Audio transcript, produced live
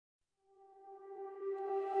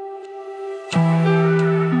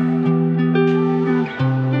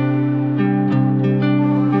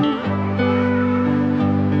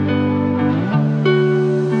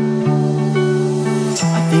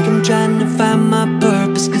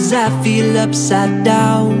'cause I feel upside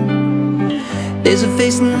down. There's a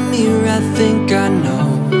face in the mirror I think I know.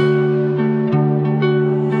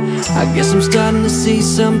 I guess I'm starting to see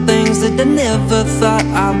some things that I never thought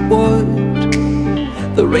I would.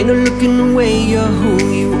 There ain't no looking away, you're who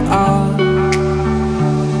you are.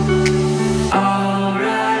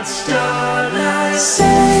 Alright, starlight,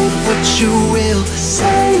 say what you will,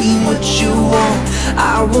 say what you want.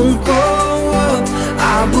 I won't grow up,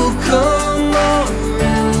 I will come around.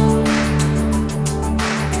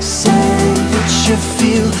 Say what you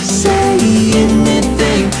feel, say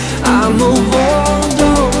anything. I'ma hold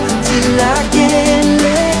on till I can't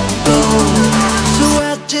let go. So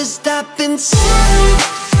I'll just stop and say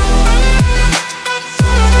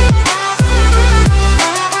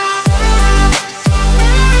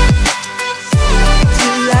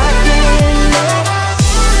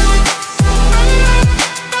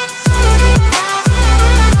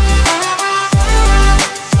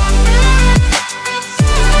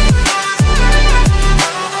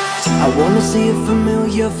see a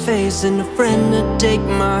familiar face and a friend to take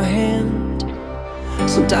my hand.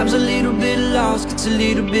 Sometimes a little bit lost gets a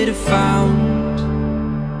little bit found.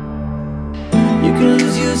 You can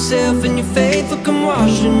lose yourself and your faith will come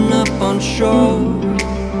washing up on shore.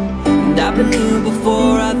 And I've been here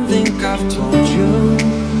before, I think I've told you.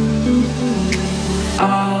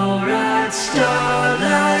 Alright,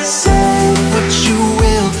 starlight, say what you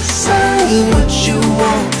will, say what you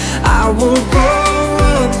want. I won't grow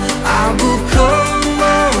up, I will come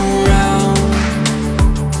around.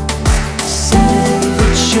 Say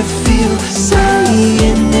what you feel, say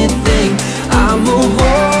anything. I'ma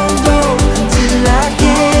hold on till I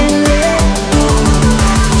can't let go.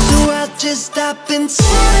 So I'll just stop and say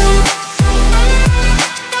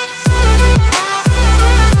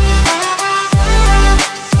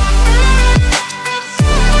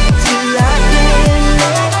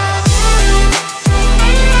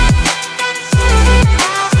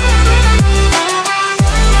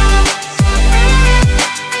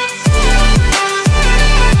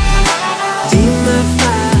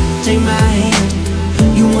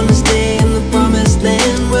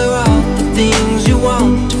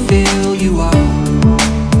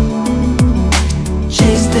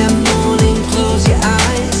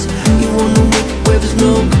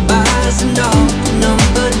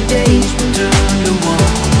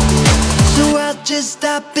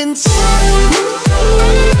stop and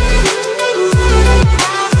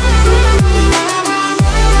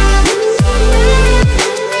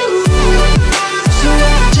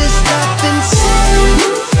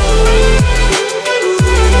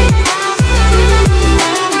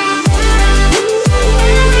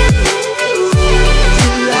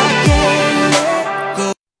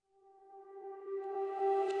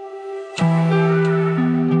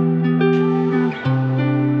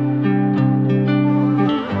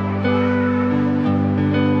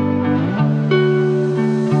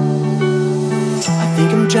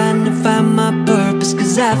trying to find my purpose,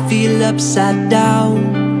 'cause I feel upside down.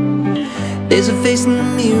 There's a face in the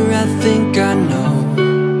mirror I think I know.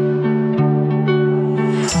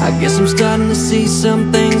 I guess I'm starting to see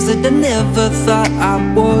some things that I never thought I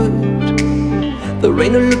would. There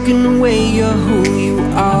ain't no looking away, you're who you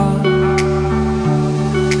are.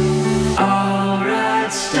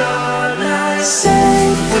 Alright, starlight,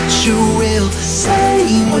 say what you will, say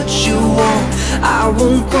what you want. I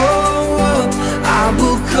won't grow up, I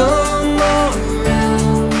will come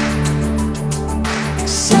around.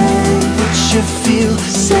 Say what you feel,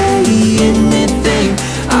 say anything.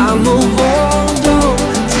 I'ma hold on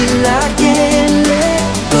till I can't let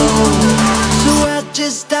go. So I'll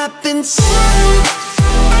just stop and say